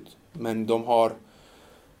absolut. Men de har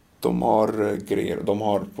grejer. De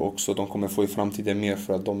har också, de kommer få i framtiden mer,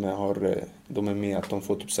 för att de är med att de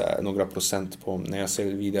får typ så här några procent på när jag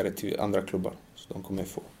säljer vidare till andra klubbar. Så de kommer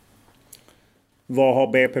få. Vad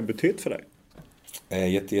har BP betytt för dig?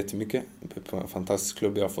 Jättemycket. BP var en fantastisk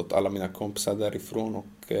klubb. Jag har fått alla mina kompisar därifrån, och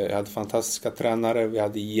jag hade fantastiska tränare. Vi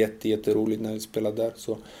hade jätteroligt när vi spelade där.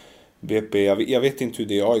 Så BP, jag vet inte hur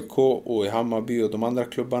det är i AIK och i Hammarby och de andra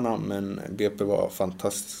klubbarna, men BP var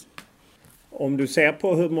fantastiskt. Om du ser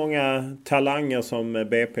på hur många talanger som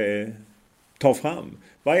BP tar fram,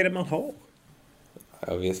 vad är det man har?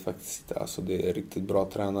 Jag vet faktiskt inte. Alltså det är riktigt bra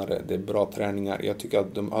tränare. Det är bra träningar. Jag tycker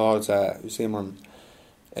att de har så här, hur säger man?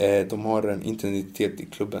 De har en intensitet i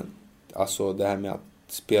klubben. Alltså det här med att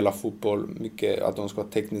spela fotboll, mycket att de ska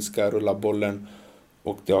vara tekniska, rulla bollen.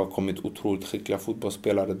 Och det har kommit otroligt skickliga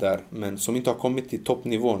fotbollsspelare där. Men som inte har kommit till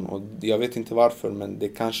toppnivån. Och jag vet inte varför, men det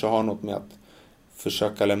kanske har något med att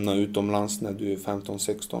försöka lämna utomlands när du är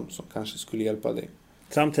 15-16 som kanske skulle hjälpa dig.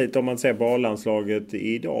 Samtidigt om man ser på A-landslaget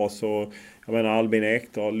idag, så jag menar Albin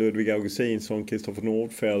Ekdal, Ludvig Augustinsson, Kristoffer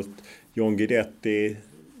Nordfeldt, John Guidetti.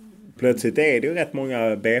 Plötsligt är det ju rätt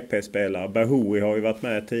många BP-spelare. Bahoui har ju varit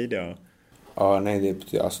med tidigare. Ja, nej, det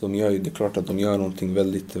är klart att de gör någonting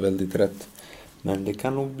väldigt, väldigt rätt. Men det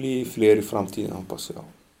kan nog bli fler i framtiden, hoppas jag.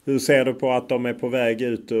 Hur ser du på att de är på väg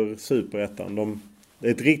ut ur Superettan? Det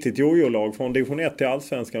är ett riktigt jojo-lag från division 1 till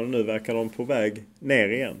Allsvenskan, och nu verkar de på väg ner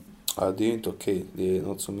igen. Ja, det är inte okej. Det är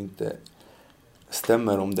något som inte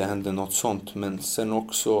stämmer om det händer något sånt. Men sen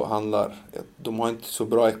också de har inte så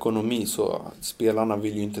bra ekonomi, så spelarna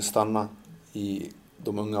vill ju inte stanna i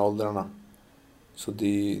de unga åldrarna. Så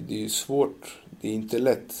det är svårt. Det är inte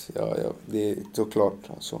lätt. Det är såklart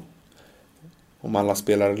alltså. Om alla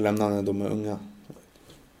spelare lämnar när de är unga.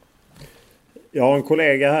 Jag har en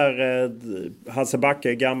kollega här, Hasse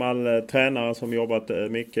Backe, gammal tränare som jobbat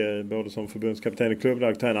mycket både som förbundskapten och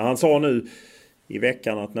klubblagtränare. Han sa nu i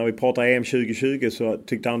veckan att när vi pratar EM 2020 så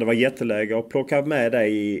tyckte han det var jätteläge att plocka med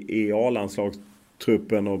dig i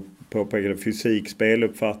A-landslagstruppen och påpekade fysik,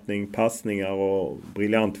 speluppfattning, passningar och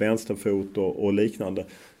briljant vänsterfot och liknande.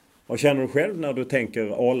 Vad känner du själv när du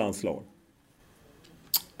tänker A-landslag?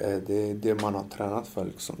 Det är det man har tränat för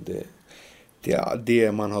liksom. Det är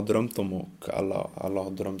det man har drömt om, och alla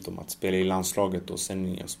har drömt om att spela i landslaget, och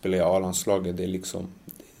sen spela i A-landslaget. Det är liksom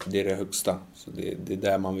det är det högsta. Så det är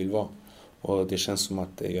där man vill vara. Och det känns som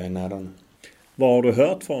att jag är nära nu. Vad har du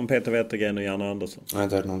hört från Peter Wettergren och Janne Andersson? Jag har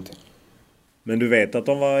inte hört någonting. Men du vet att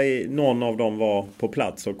någon av dem var på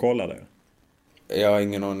plats och kollade? Jag har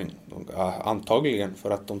ingen aning. Antagligen, för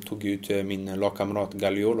att de tog ut min lagkamrat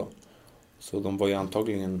Gagliolo. Så de var ju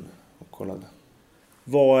antagligen och kollade.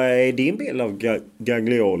 Vad är din bild av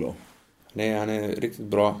Gagliolo? Nej, han är riktigt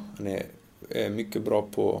bra. Han är mycket bra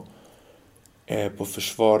på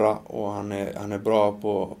försvara, och han är bra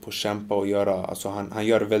på att kämpa och göra. Alltså han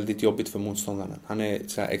gör det väldigt jobbigt för motståndarna. Han är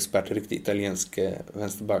så här expert, riktigt italiensk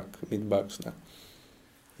vänsterback, mittback sådär.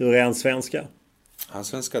 Hur är han svenska? Hans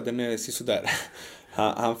svenska, den är sådär.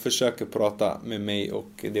 Han försöker prata med mig,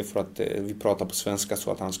 och det är för att vi pratar på svenska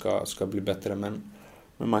så att han ska bli bättre, men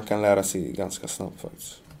man kan lära sig ganska snabbt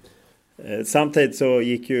faktiskt. Samtidigt så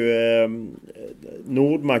gick ju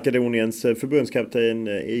Nordmakedoniens förbundskapten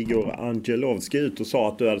Igor Angelovski ut och sa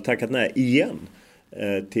att du hade tackat nej igen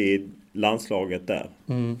till landslaget där.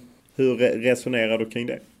 Mm. Hur resonerar du kring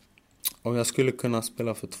det? Om jag skulle kunna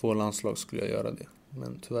spela för 2 landslag skulle jag göra det.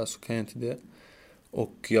 Men tyvärr så kan jag inte det.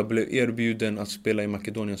 Och jag blev erbjuden att spela i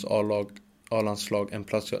Makedoniens A-landslag en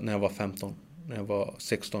plats när jag var 15. När jag var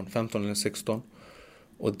 15 eller 16.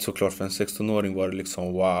 Och såklart för en 16-åring var det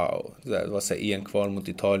liksom wow. Det var så EM-kval mot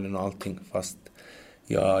Italien och allting. Fast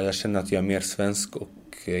jag känner att jag är mer svensk, och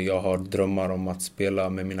jag har drömmar om att spela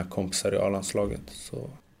med mina kompisar i A-landslaget. Så.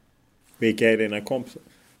 Vilka är dina kompisar?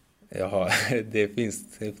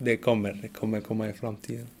 Det kommer komma i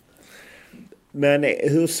framtiden. Men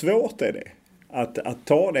hur svårt är det att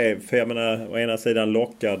ta det? För jag menar, å ena sidan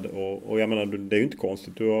lockad, och jag menar, det är ju inte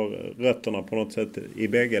konstigt. Du har rötterna på något sätt i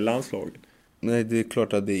bägge landslagen. Nej, det är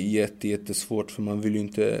klart att det är jättesvårt, för man vill ju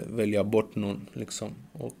inte välja bort någon liksom.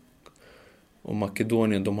 Och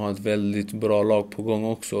Makedonien, de har ett väldigt bra lag på gång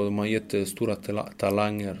också. De har jättestora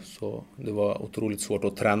talanger, så det var otroligt svårt.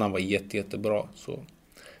 Och tränaren var jättebra. Så.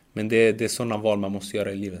 Men det är sådana val man måste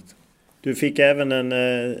göra i livet. Du fick även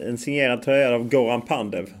en signerad tröja av Goran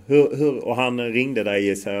Pandev. Och han ringde dig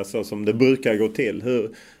i sig så som det brukar gå till.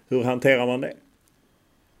 Hur hanterar man det?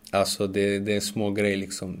 Alltså det är små grejer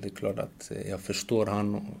liksom. Det är klart att jag förstår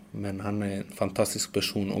han, men han är en fantastisk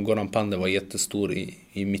person. Och Goran Pandev var jättestor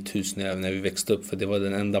i mitt hus när vi växte upp. För det var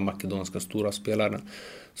den enda makedonska stora spelaren.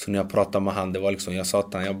 Så när jag pratade med han, det var liksom, jag sa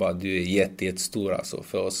till han, jag bara, du är jättestor alltså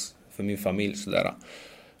för oss, för min familj sådär.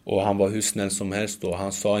 Och han var hur snäll som helst, och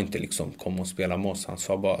han sa inte liksom kom och spela med oss. Han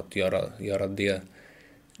sa bara att göra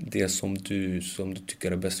det som du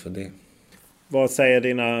tycker är bäst för dig. Vad säger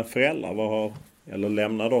dina föräldrar? Eller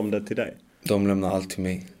lämnar de det till dig? De lämnar allt till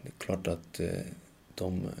mig. Det är klart att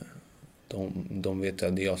de vet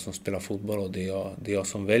att det är jag som spelar fotboll, och det är jag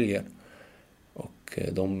som väljer. Och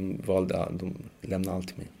de lämnar allt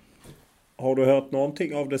till mig. Har du hört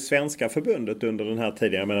någonting av det svenska förbundet under den här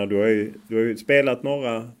tiden? Jag menar, du har ju spelat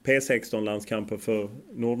några P16-landskamper för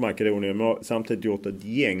Nordmakedonien, men samtidigt gjort ett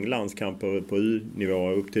gäng landskamper på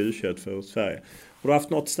U-nivå upp till U21 för Sverige. Har du haft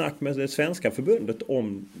något snack med det svenska förbundet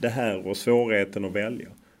om det här och svårigheten att välja?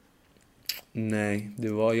 Nej,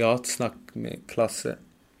 jag har ett snack med Claes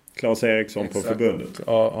Eriksson. Exakt. På förbundet.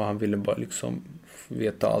 Ja, och han ville bara liksom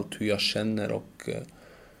veta allt hur jag känner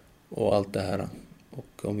och allt det här.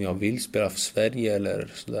 Och om jag vill spela för Sverige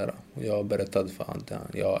eller sådär. Och jag berättade för honom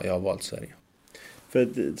att jag har valt Sverige. För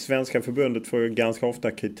det svenska förbundet får ju ganska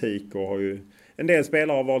ofta kritik, och har ju en del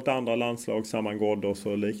spelare har valt andra landslag, Saman och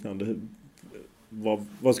så liknande.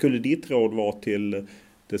 Vad skulle ditt råd vara till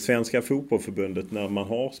det svenska fotbollförbundet när man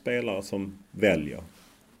har spelare som väljer?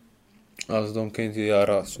 Alltså de kan inte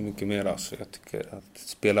göra så mycket mer. Alltså, jag tycker att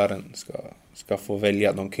spelaren ska få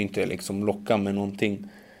välja. De kan inte liksom locka med någonting.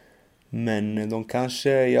 Men de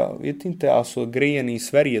kanske, jag vet inte, alltså grejen i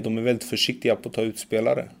Sverige, de är väldigt försiktiga på att ta ut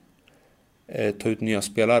spelare. Ta ut nya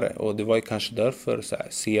spelare, och det var ju kanske därför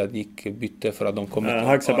Sead bytte, för att de kommer till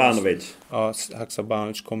Haksabanovic. Ja,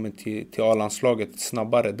 Haksabanovic kommer till A-landslaget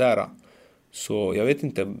snabbare där. Så jag vet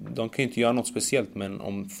inte, de kan ju inte göra något speciellt, men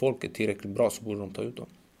om folk är tillräckligt bra så borde de ta ut dem.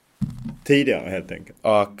 Tidigare helt enkelt.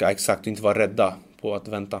 Ja, exakt, inte vara rädda på att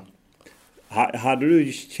vänta. Hade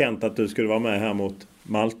du känt att du skulle vara med här mot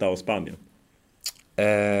Malta och Spanien?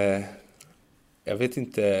 Jag vet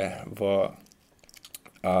inte vad...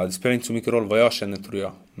 det spelar inte så mycket roll vad jag känner, tror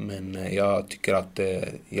jag. Men jag tycker att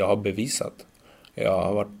jag har bevisat.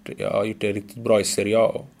 Jag har gjort det riktigt bra i Serie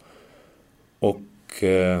A. Och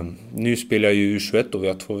nu spelar jag ju U21 och vi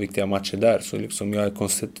har 2 viktiga matcher där. Så liksom jag är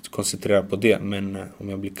koncentrerad på det. Men om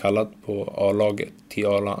jag blir kallad på A-laget till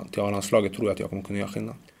A-landslaget tror jag att jag kommer kunna göra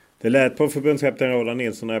skillnad. Det lät på förbundskapten Roland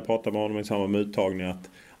Nilsson när jag pratade med honom i samband med uttagning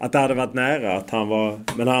att det hade varit nära.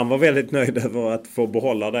 Men han var väldigt nöjd över att få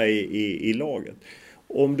behålla dig i laget.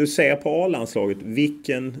 Om du ser på A-landslaget,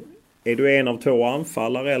 är du en av 2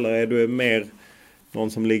 anfallare eller är du mer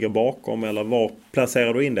någon som ligger bakom? Eller var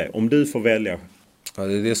placerar du in dig? Om du får välja. Ja,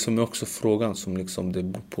 det är det som är också frågan som liksom det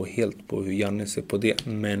beror på helt på hur Janne ser på det.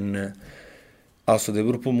 Men alltså det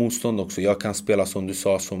beror på motstånd också. Jag kan spela som du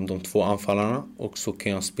sa som de 2 anfallarna. Och så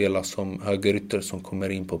kan jag spela som högerytter som kommer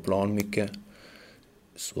in på plan mycket.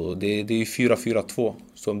 Så det är 4-4-2.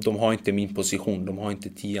 Så de har inte min position. De har inte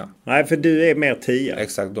 10. Nej, för du är mer 10.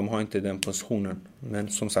 Exakt, de har inte den positionen. Men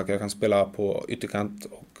som sagt, jag kan spela på ytterkant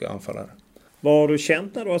och anfallare. Vad har du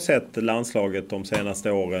känt när du har sett landslaget de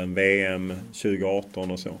senaste åren? VM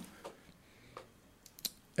 2018 och så?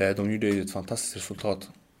 De gjorde ju ett fantastiskt resultat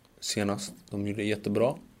senast. De gjorde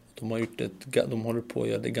jättebra. De håller på att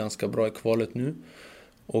göra det ganska bra i kvalet nu.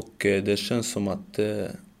 Och det känns som att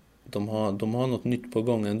de har något nytt på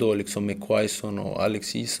gång ändå. Liksom med Quaison och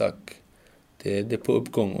Alex Isak. Det är på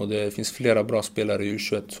uppgång och det finns flera bra spelare i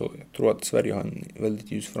U21. Så jag tror att Sverige har en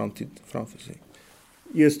väldigt ljus framtid framför sig.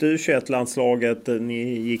 Just U21-landslaget,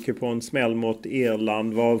 ni gick ju på en smäll mot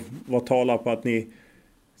Irland. Vad talar på att ni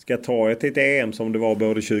ska ta ett EM som det var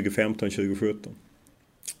både 2015 och 2017?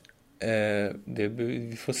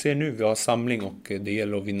 Vi får se nu. Vi har samling och det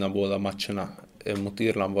gäller att vinna båda matcherna. Mot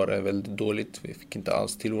Irland var det väldigt dåligt. Vi fick inte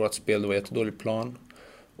alls till vårt spel. Det var jättedålig plan.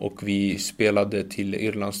 Och vi spelade till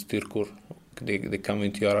Irlands styrkor. Och det kan vi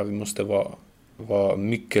inte göra. Vi måste vara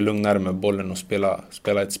mycket lugnare med bollen och spela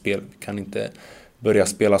ett spel. Vi kan inte börja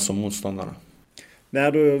spela som motståndarna.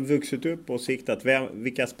 När du har vuxit upp och siktat,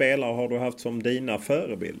 vilka spelare har du haft som dina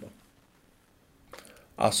förebilder?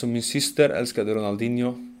 Alltså min syster älskade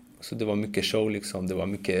Ronaldinho. Så det var mycket show liksom. Det var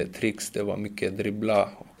mycket tricks, det var mycket dribbla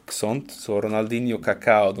och sånt. Så Ronaldinho,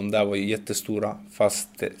 Kaká och de där var ju jättestora.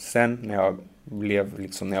 Fast sen när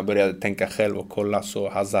jag började tänka själv och kolla så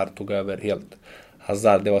Hazard tog över helt.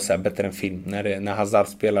 Hazard, det var så här bättre än film. När Hazard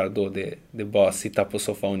spelar då, det bara att sitta på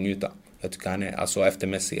soffan och njuta. Jag tycker han är, alltså efter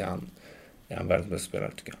Messi är han världens bästa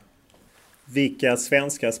spelare tycker jag. Vilka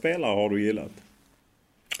svenska spelare har du gillat?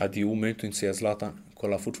 Ja, det är omöjligt att inte säga Zlatan. Jag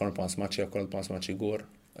kollar fortfarande på hans match. Jag kollade på hans match igår.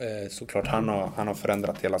 Såklart han har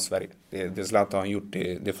förändrat hela Sverige. Det Zlatan har gjort,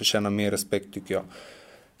 det förtjänar mer respekt tycker jag.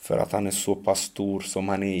 För att han är så pass stor som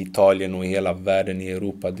han är i Italien och i hela världen i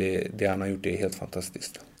Europa. Det han har gjort är helt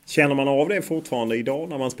fantastiskt. Känner man av det fortfarande idag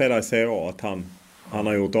när man spelar i Serie A att han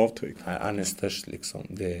har gjort avtryck? Han är störst liksom.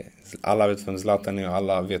 Alla vet vem Zlatan är och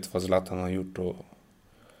alla vet vad Zlatan har gjort. Och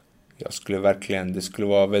det skulle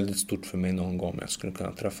vara väldigt stort för mig någon gång om jag skulle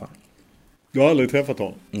kunna träffa honom. Du har aldrig träffat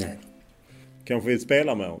honom? Nej. Kanske vill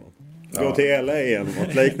spela med honom? Gå till LA eller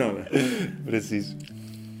något liknande? Precis.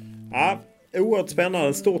 Ja, oerhört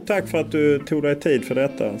spännande. Stort tack för att du tog dig tid för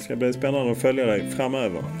detta. Det ska bli spännande att följa dig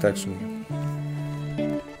framöver. Tack så mycket.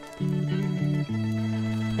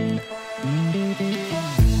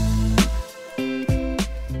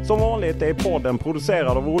 Som vanligt är podden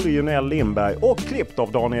producerad av Olle Junell Lindberg och klippt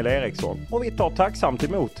av Daniel Eriksson. Och vi tar tacksamt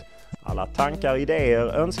emot alla tankar, idéer,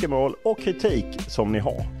 önskemål och kritik som ni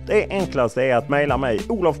har. Det enklaste är att mejla mig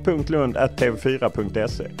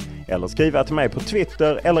olof.lund@tv4.se eller skriva till mig på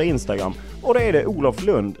Twitter eller Instagram, och det är det Olof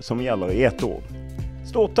Lund som gäller i ett ord.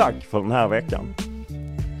 Stort tack för den här veckan.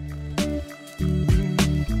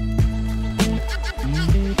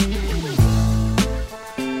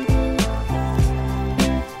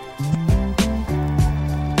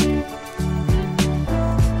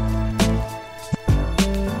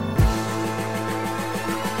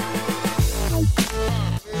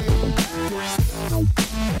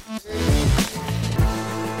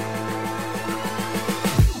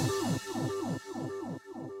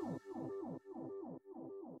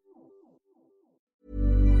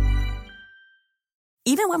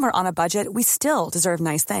 Even when we're on a budget, we still deserve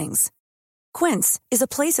nice things. Quince is a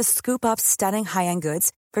place to scoop up stunning high-end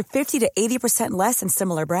goods for 50 to 80% less than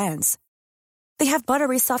similar brands. They have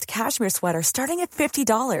buttery soft cashmere sweaters starting at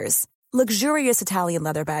 $50, luxurious Italian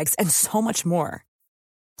leather bags, and so much more.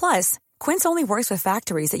 Plus, Quince only works with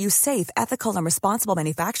factories that use safe, ethical, and responsible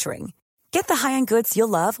manufacturing. Get the high-end goods you'll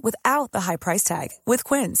love without the high price tag with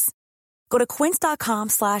Quince. Go to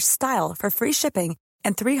quince.com/style for free shipping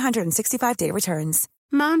and 365-day returns.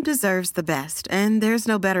 Mom deserves the best, and there's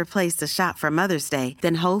no better place to shop for Mother's Day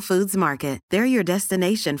than Whole Foods Market. They're your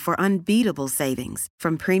destination for unbeatable savings,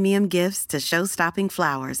 from premium gifts to show-stopping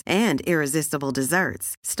flowers and irresistible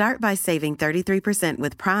desserts. Start by saving 33%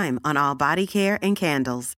 with Prime on all body care and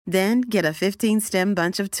candles. Then get a 15-stem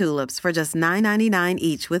bunch of tulips for just $9.99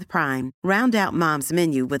 each with Prime. Round out Mom's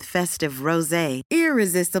menu with festive rosé,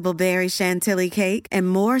 irresistible berry chantilly cake, and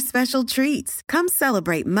more special treats. Come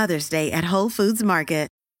celebrate Mother's Day at Whole Foods Market.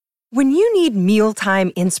 When you need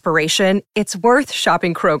mealtime inspiration, it's worth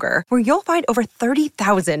shopping Kroger, where you'll find over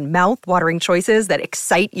 30,000 mouth-watering choices that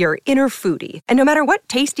excite your inner foodie. And no matter what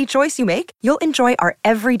tasty choice you make, you'll enjoy our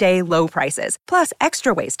everyday low prices, plus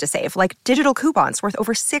extra ways to save, like digital coupons worth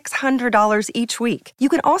over $600 each week. You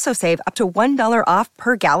can also save up to $1 off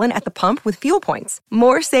per gallon at the pump with fuel points.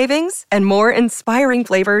 More savings and more inspiring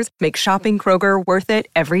flavors make shopping Kroger worth it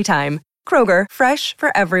every time. Kroger, fresh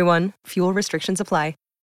for everyone. Fuel restrictions apply.